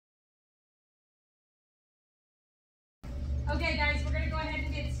Okay, guys, we're going to go ahead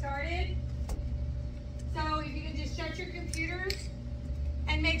and get started. So if you can just shut your computers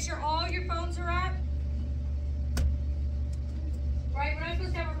and make sure all your phones are up. Right, we're not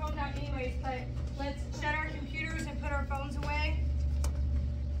supposed to have our phones out anyways, but let's shut our computers and put our phones away.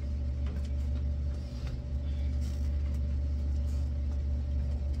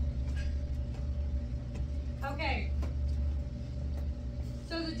 Okay.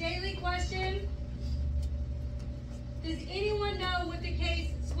 So the daily question, does anyone know what the case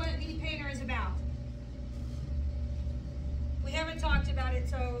Sweat v. Painter is about? We haven't talked about it,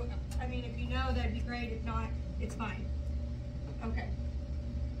 so, I mean, if you know, that'd be great. If not, it's fine. Okay.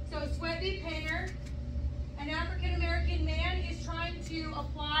 So Sweat v. Painter, an African-American man is trying to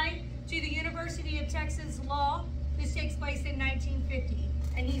apply to the University of Texas law. This takes place in 1950,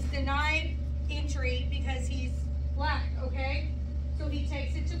 and he's denied entry because he's black, okay? So he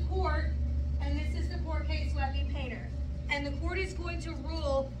takes it to court, and this is the court case Sweat v. Painter. And the court is going to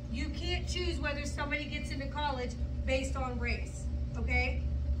rule you can't choose whether somebody gets into college based on race, okay?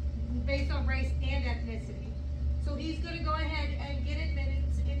 Based on race and ethnicity. So he's going to go ahead and get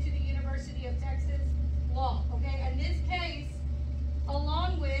admittance into the University of Texas law, okay? And this case,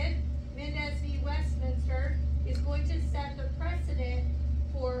 along with Mendez v. Westminster, is going to set the precedent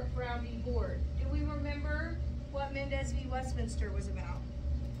for Brown v. Board. Do we remember what Mendez v. Westminster was about?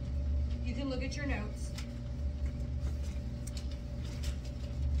 You can look at your notes.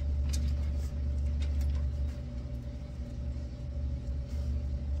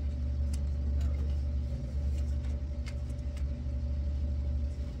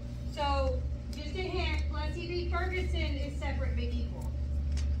 So, just a hint, Plessy v. Ferguson is separate but equal.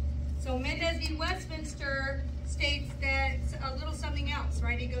 So Mendez v. Westminster states that a little something else,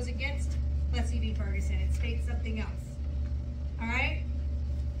 right? It goes against Plessy v. Ferguson. It states something else. All right?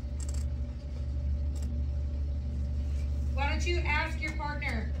 Why don't you ask your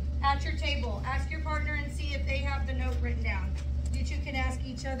partner at your table? Ask your partner and see if they have the note written down. You two can ask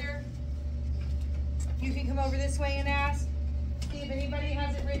each other. You can come over this way and ask. See if anybody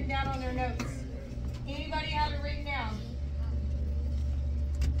has it written down on their notes. Anybody have it written down?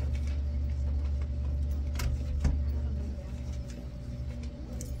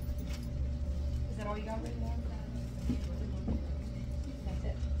 Is that all you got written down? That's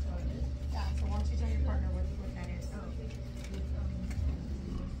it. Yeah, so why don't you tell your partner what that is?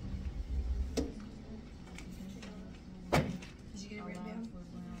 Did you get it written down?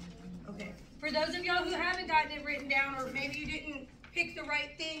 Okay. For those of y'all who haven't gotten it written down, or maybe you didn't pick the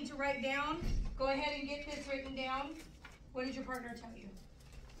right thing to write down, go ahead and get this written down. What did your partner tell you?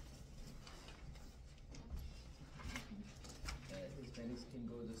 Hispanics can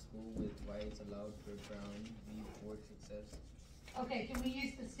go to school with whites allowed for Brown v. Board success. Okay, can we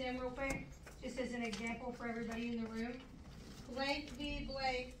use the stem real quick? Just as an example for everybody in the room. Blank v.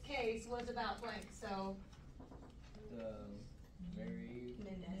 blank case was about blank, so. The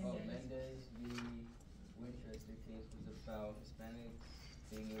Mendez v. Winchester case was about Hispanics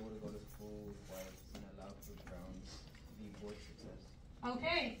being able to go to school with whites and allowed for Brown v. Board success.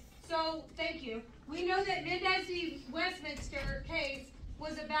 Okay, so thank you. We know that Mendez v. Westminster case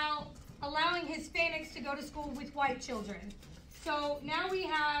was about allowing Hispanics to go to school with white children. So now we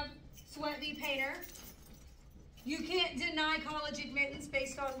have Sweat v. Painter. You can't deny college admittance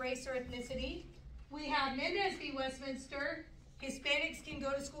based on race or ethnicity. We have Mendez v. Westminster. Hispanics can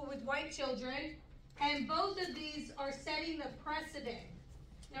go to school with white children. And both of these are setting the precedent.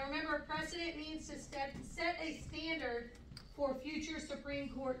 Now remember, precedent means to set a standard for future Supreme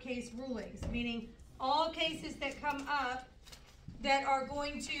Court case rulings, meaning all cases that come up that are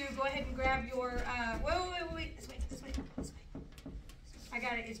going to, go ahead and grab your, wait, this way. I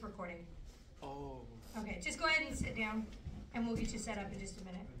got it, it's recording. Oh. Okay, just go ahead and sit down and we'll get you set up in just a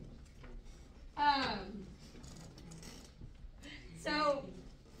minute. So,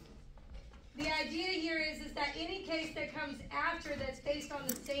 the idea here is that any case that comes after that's based on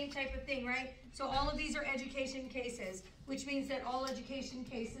the same type of thing, right? So all of these are education cases, which means that all education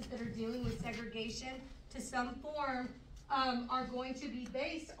cases that are dealing with segregation to some form are going to be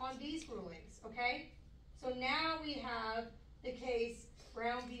based on these rulings, okay? So now we have the case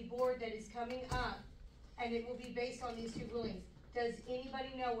Brown v. Board that is coming up, and it will be based on these two rulings. Does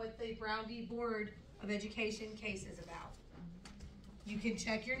anybody know what the Brown v. Board of Education case is about? You can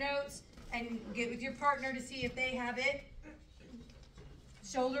check your notes and get with your partner to see if they have it.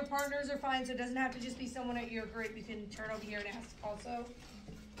 Shoulder partners are fine, so it doesn't have to just be someone at your group. You can turn over here and ask also.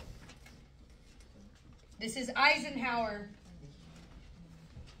 This is Eisenhower.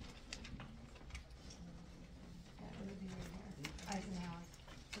 Eisenhower.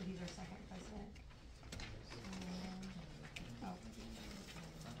 So he's our second president.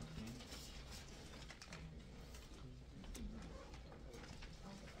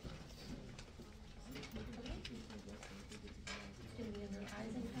 it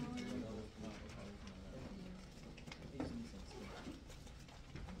Eisenhower?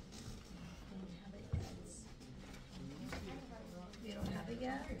 We don't have it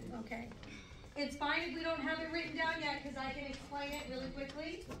yet? Okay. It's fine if we don't have it written down yet because I can explain it really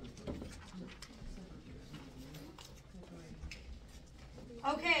quickly.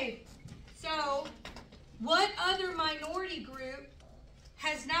 Okay, so what other minority group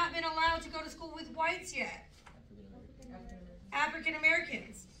has not been allowed to go to school with whites yet? African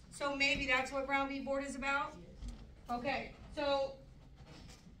Americans. So maybe that's what Brown v. Board is about? Okay, so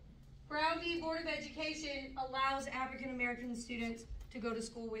Brown v. Board of Education allows African American students to go to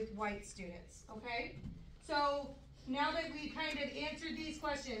school with white students, okay? So now that we kind of answered these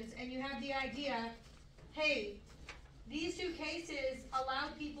questions and you have the idea, hey, these two cases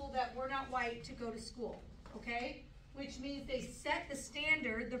allowed people that were not white to go to school, okay? Which means they set the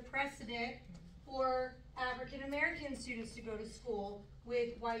standard, the precedent for African American students to go to school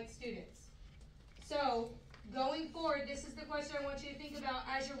with white students. So going forward, this is the question I want you to think about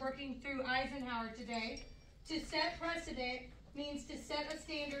as you're working through Eisenhower today. To set precedent means to set a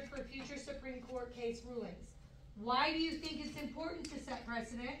standard for future Supreme Court case rulings. Why do you think it's important to set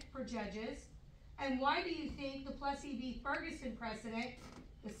precedent for judges? And why do you think the Plessy v. Ferguson precedent,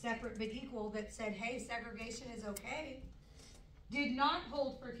 the separate but equal that said, hey, segregation is okay, did not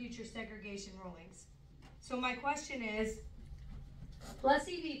hold for future segregation rulings? So my question is,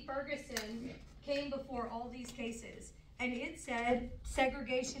 Plessy v. Ferguson came before all these cases, and it said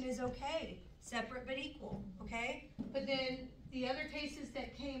segregation is okay, separate but equal, okay? But then the other cases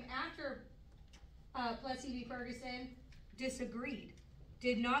that came after Plessy v. Ferguson disagreed,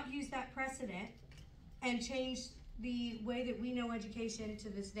 did not use that precedent, and changed the way that we know education to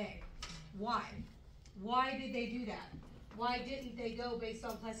this day. Why? Why did they do that? Why didn't they go based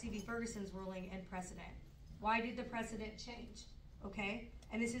on Plessy v. Ferguson's ruling and precedent? Why did the precedent change? Okay?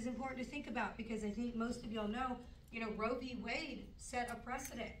 And this is important to think about because I think most of y'all know, Roe v. Wade set a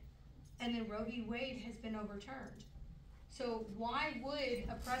precedent, and then Roe v. Wade has been overturned. So why would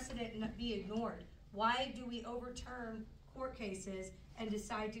a precedent not be ignored? Why do we overturn court cases and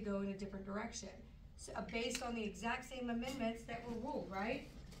decide to go in a different direction? So, based on the exact same amendments that were ruled, right?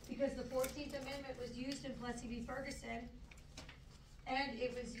 Because the 14th Amendment was used in Plessy v. Ferguson, and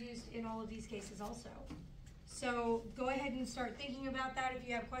it was used in all of these cases also. So go ahead and start thinking about that. If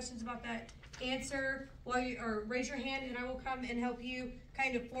you have questions about that, answer or raise your hand, and I will come and help you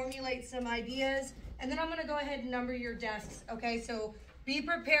kind of formulate some ideas. And then I'm going to go ahead and number your desks, okay? So be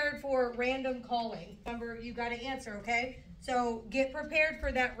prepared for random calling. Number, you got to answer, okay? So get prepared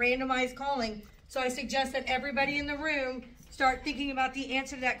for that randomized calling. So I suggest that everybody in the room start thinking about the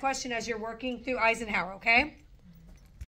answer to that question as you're working through Eisenhower, okay?